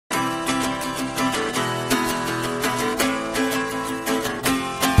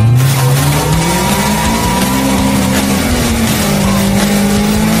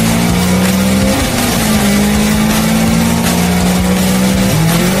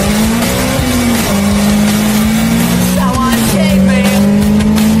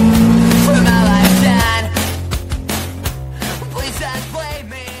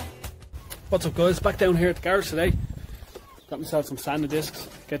Guys, back down here at the garage today. Got myself some sanding discs,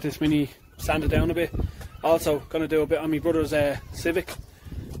 get this mini sanded down a bit. Also going to do a bit on my brother's Civic.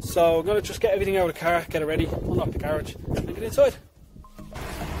 So I'm going to just get everything out of the car, get it ready, unlock the garage and get inside.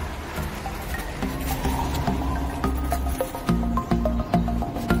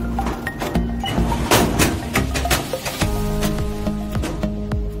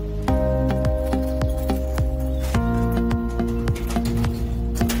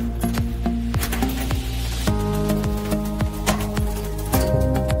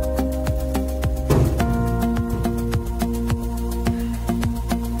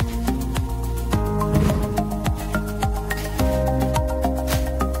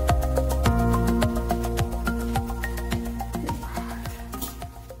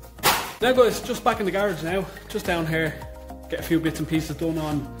 Now guys, just back in the garage now, just down here, get a few bits and pieces done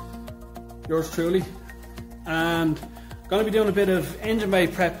on yours truly, and going to be doing a bit of engine bay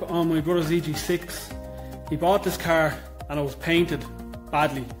prep on my brother's Eg6. He bought this car and it was painted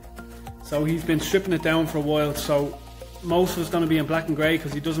badly, so he's been stripping it down for a while, so most of it's going to be in black and grey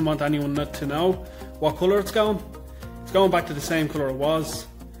because he doesn't want anyone to know what colour it's going. It's going back to the same colour it was,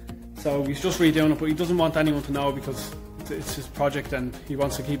 so he's just redoing it, but he doesn't want anyone to know because it's his project and he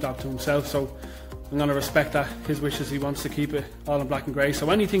wants to keep that to himself, so I'm going to respect that, his wishes. He wants to keep it all in black and grey. So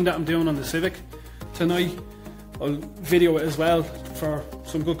anything that I'm doing on the Civic tonight, I'll video it as well for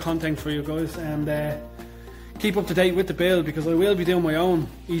some good content for you guys, and keep up to date with the build because I will be doing my own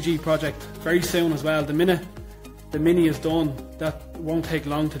EG project very soon as well. The minute the Mini is done, that won't take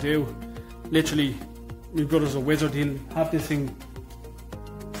long to do. Literally, my brother's a wizard. He'll have this thing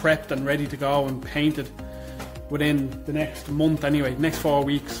prepped and ready to go and painted within the next month anyway, next 4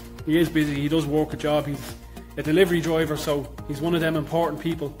 weeks. He is busy, he does work a job, he's a delivery driver, so he's one of them important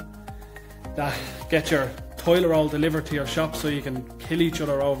people that get your toilet roll delivered to your shop so you can kill each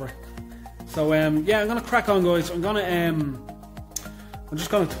other over. So yeah, I'm gonna crack on guys. I'm just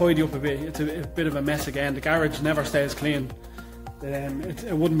gonna tidy up a bit. It's a bit of a mess again. The garage never stays clean.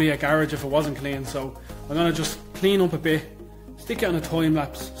 It wouldn't be a garage if it wasn't clean, so I'm gonna just clean up a bit, stick it on a time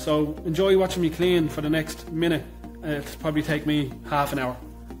lapse. So enjoy watching me clean for the next minute. It'll probably take me half an hour.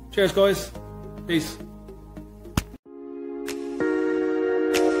 Cheers guys, peace.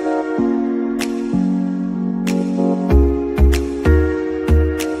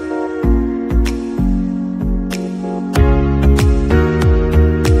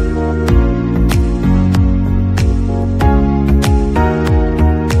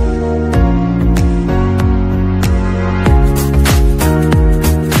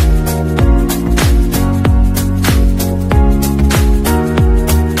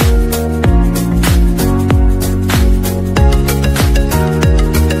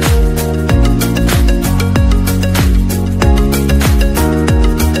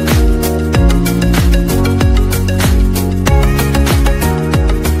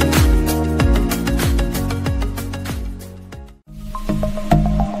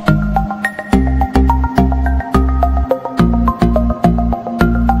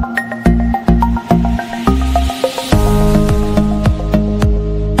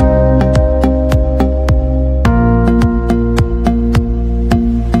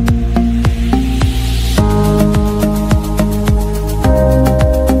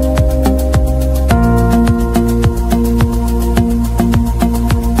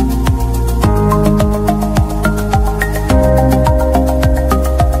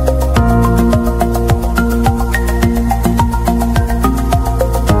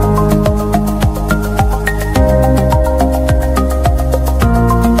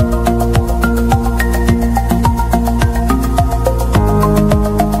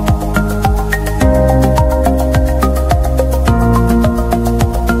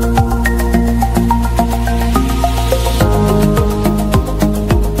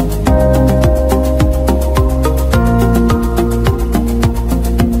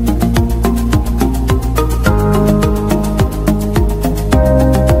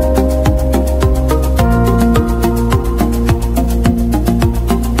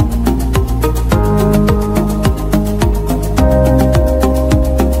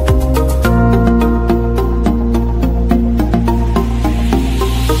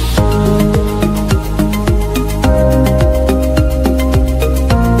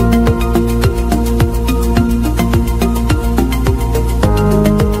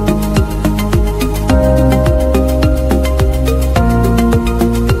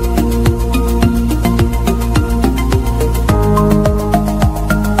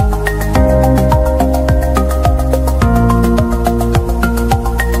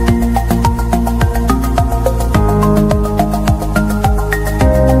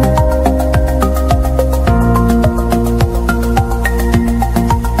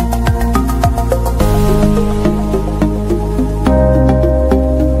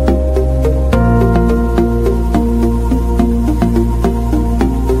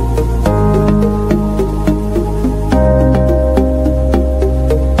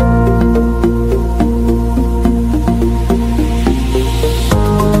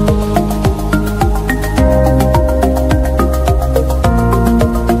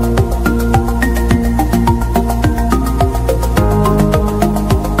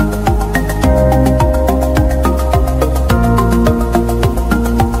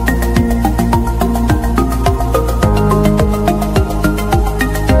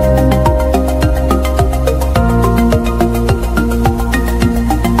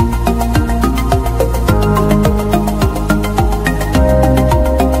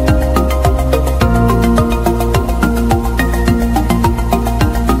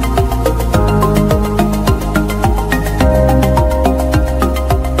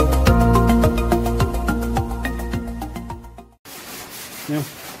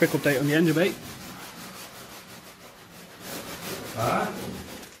 quick update on the engine bay.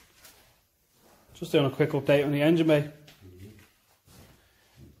 Just doing a quick update on the engine bay.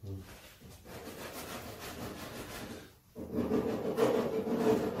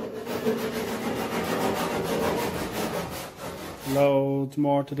 Loads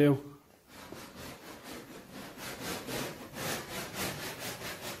more to do.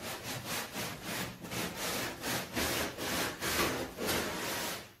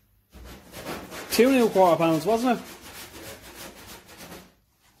 Two new quarter panels, wasn't it?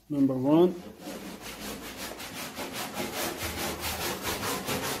 Number one.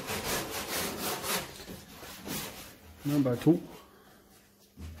 Number two.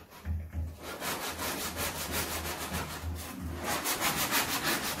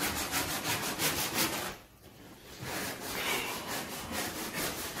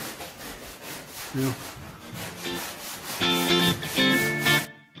 Yeah.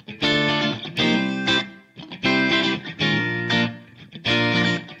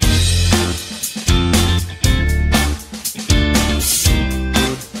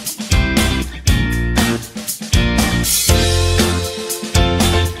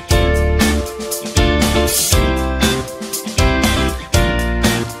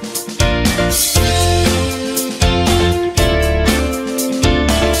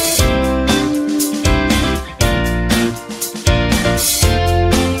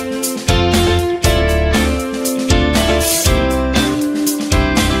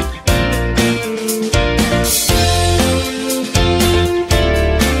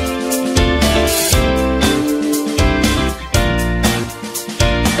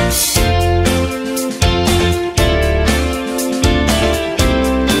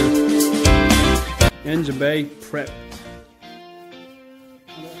 Engine bay prepped.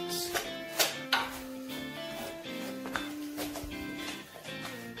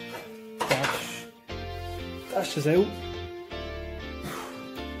 Dash is out.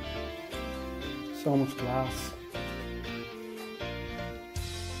 So much glass.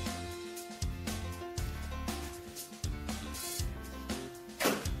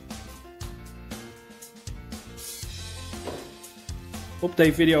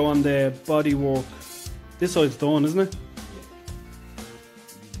 Update video on the body work. This side's done, isn't it?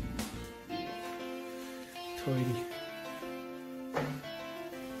 Tidy.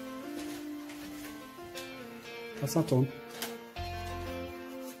 That's not done.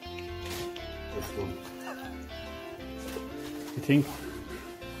 That's done. You think?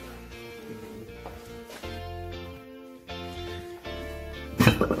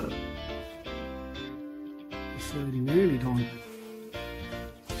 This side nearly done.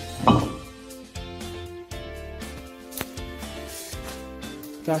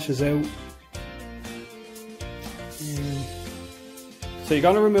 Dash is out. So you're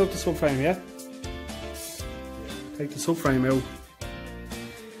going to remove the subframe, yeah? Take the subframe out.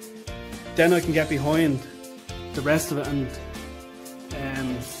 Then I can get behind the rest of it and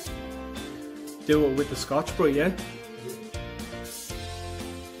do it with the Scotch Brite, yeah?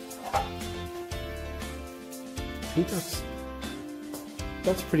 I think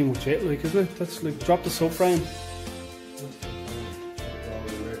that's pretty much it, like, isn't it? That's like, drop the subframe.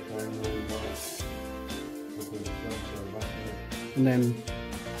 And then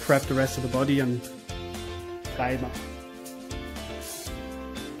prep the rest of the body and primer.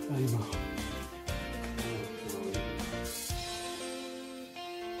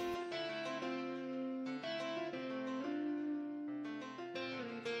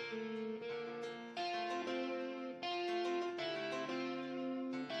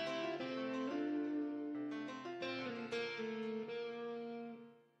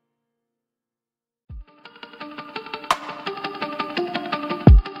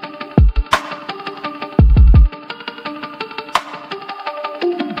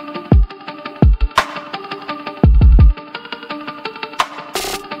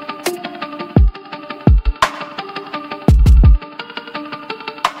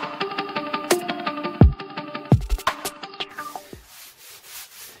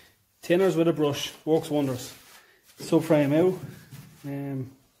 Thinners with a brush works wonders. Subframe out.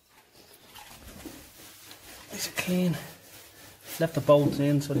 Nice and clean. Left the bolts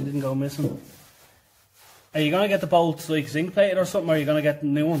in so they didn't go missing. Are you gonna get the bolts like zinc plated or something, or are you gonna get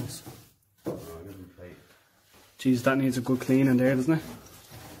new ones? No, I didn't plate. Jeez, that needs a good clean in there, doesn't it?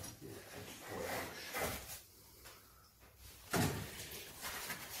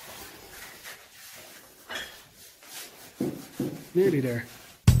 Nearly there.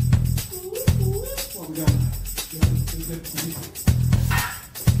 What we got?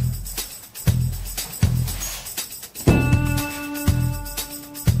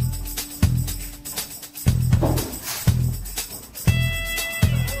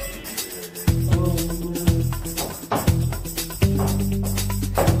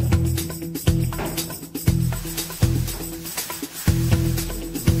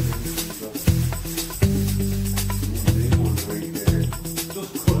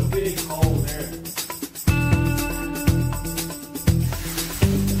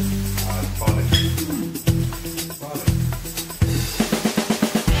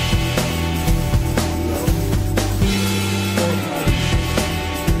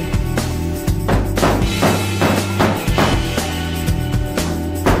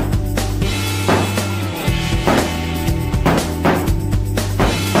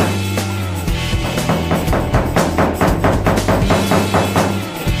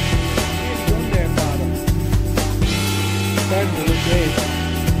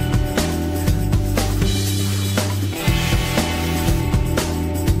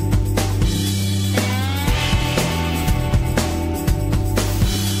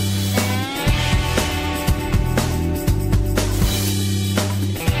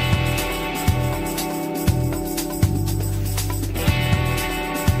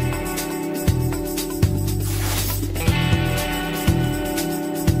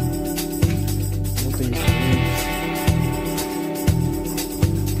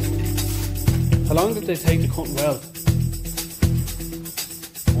 How long did they take to cut and weld?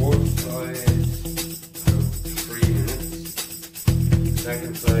 Fourth side, about 3 minutes.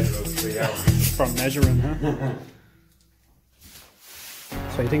 Second side, about 3 hours. From measuring, huh?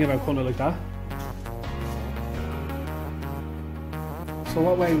 So you think about cutting it like that? So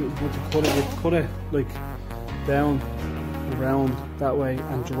what way would you cut it? Would you cut it like down, around that way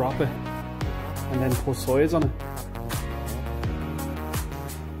and drop it and then put sides on it?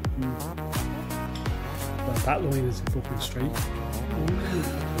 Well, that line is fucking straight.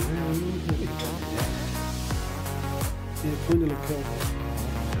 Yeah, kind of look cool.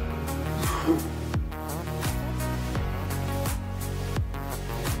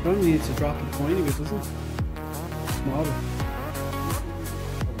 It only needs to drop a tiny bit, doesn't it? Smaller.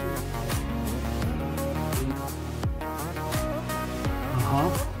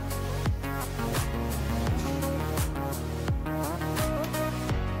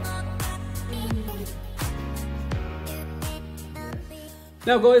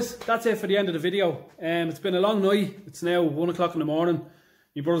 Now guys, that's it for the end of the video. It's been a long night. It's now 1 o'clock in the morning.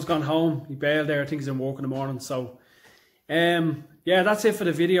 My brother's gone home. He bailed there. I think he's in work in the morning. So yeah, that's it for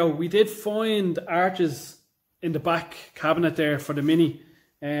the video. We did find arches in the back cabinet there for the Mini.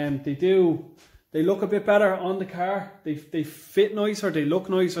 They look a bit better on the car. They fit nicer, they look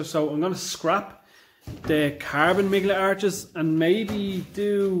nicer. So I'm going to scrap the carbon miglet arches and maybe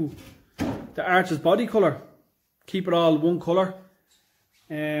do the arches body colour. Keep it all one colour.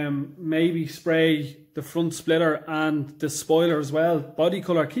 Maybe spray the front splitter and the spoiler as well. Body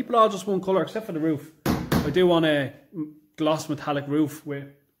colour. Keep it all just one colour except for the roof. I do want a gloss metallic roof with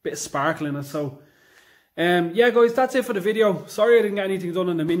a bit of sparkle in it. So yeah guys, that's it for the video. Sorry I didn't get anything done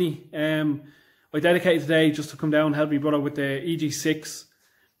in the Mini. I dedicated today just to come down and help my brother with the Eg6,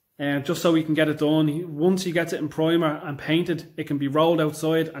 just so we can get it done. Once he gets it in primer and painted, it can be rolled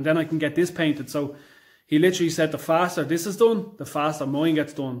outside, and then I can get this painted. So he literally said the faster this is done, the faster mine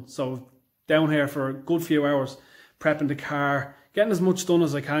gets done. So down here for a good few hours, prepping the car, getting as much done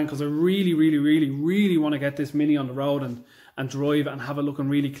as I can, because I really want to get this Mini on the road and drive it and have it looking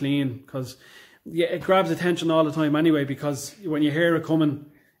really clean. Because yeah, it grabs attention all the time anyway, because when you hear it coming,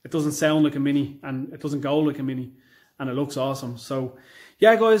 it doesn't sound like a Mini and it doesn't go like a Mini, and it looks awesome. So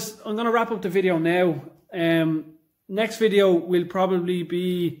yeah guys, I'm going to wrap up the video now. Next video will probably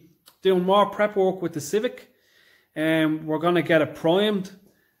be doing more prep work with the Civic. We're going to get it primed,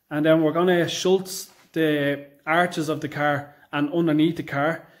 and then we're going to Schultz the arches of the car and underneath the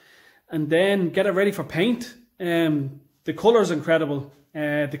car, and then get it ready for paint. The colour is incredible.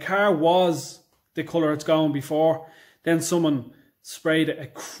 The car was the colour it's going before. Then someone sprayed a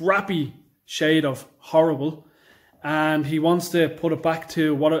crappy shade of horrible, and he wants to put it back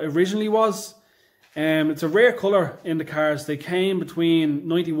to what it originally was. It's a rare colour in the cars. They came between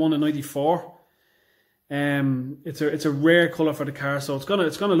 91 and 94. It's a rare colour for the car, so it's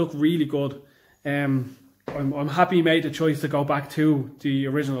gonna look really good. I'm happy he made the choice to go back to the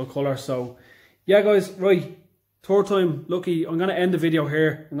original colour. So yeah guys, right, third time lucky. I'm gonna end the video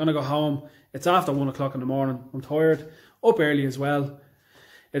here. I'm gonna go home. It's after 1 o'clock in the morning. I'm tired, up early as well.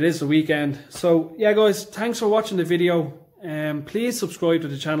 It is the weekend. So yeah guys, thanks for watching the video. Please subscribe to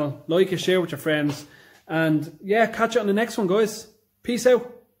the channel, like and share with your friends, and yeah, catch you on the next one guys. Peace out.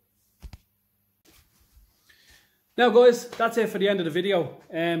 Now guys, that's it for the end of the video.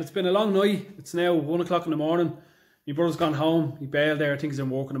 It's been a long night. It's now 1 o'clock in the morning. My brother's gone home. He bailed there. I think he's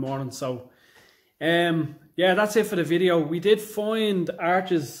in work in the morning. So yeah, that's it for the video. We did find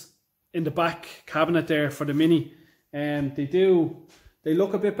arches in the back cabinet there for the Mini. They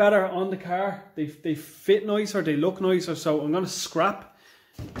look a bit better on the car. They fit nicer, they look nicer. So I'm going to scrap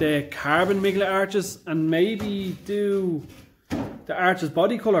the carbon miglet arches and maybe do the arches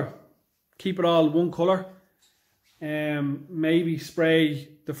body colour. Keep it all one colour. Maybe spray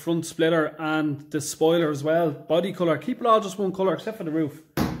the front splitter and the spoiler as well. Body colour. Keep it all just one colour except for the roof.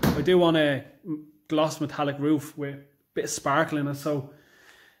 I do want a gloss metallic roof with a bit of sparkle in it. So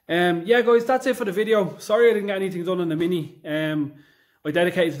yeah guys, that's it for the video. Sorry I didn't get anything done in the Mini. I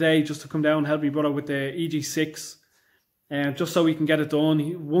dedicated today just to come down and help my brother with the Eg6, just so we can get it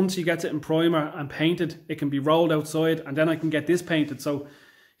done. Once he gets it in primer and painted, it can be rolled outside, and then I can get this painted. So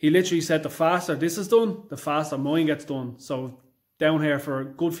he literally said the faster this is done, the faster mine gets done. So down here for a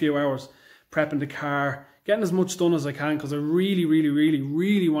good few hours, prepping the car, getting as much done as I can, because I really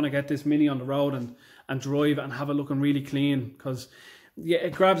want to get this Mini on the road and drive it and have it looking really clean. Because yeah,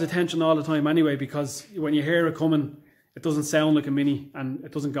 it grabs attention all the time anyway, because when you hear it coming, it doesn't sound like a Mini and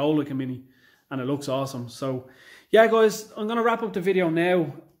it doesn't go like a Mini, and it looks awesome. So yeah guys, I'm going to wrap up the video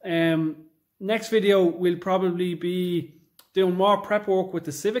now. Next video will probably be doing more prep work with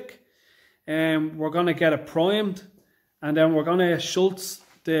the Civic. We're going to get it primed, and then we're going to Schultz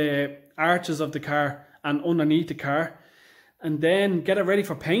the arches of the car and underneath the car, and then get it ready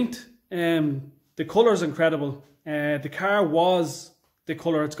for paint. The colour is incredible. The car was the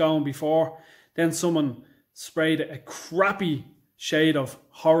colour it's going before. Then someone sprayed a crappy shade of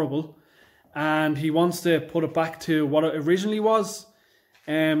horrible, and he wants to put it back to what it originally was.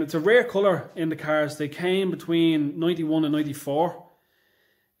 It's a rare colour in the cars. They came between 91 and 94.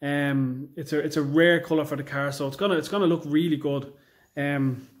 It's a rare colour for the car, so it's gonna look really good.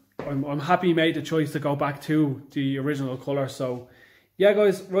 I'm happy he made the choice to go back to the original colour. So yeah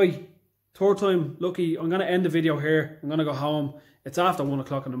guys, right, third time lucky. I'm gonna end the video here. I'm gonna go home. It's after 1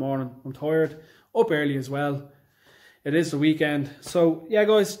 o'clock in the morning. I'm tired, up early as well. It is the weekend. So yeah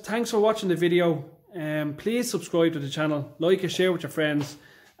guys, thanks for watching the video. Please subscribe to the channel, like and share with your friends,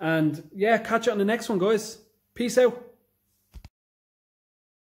 and yeah, catch you on the next one guys. Peace out.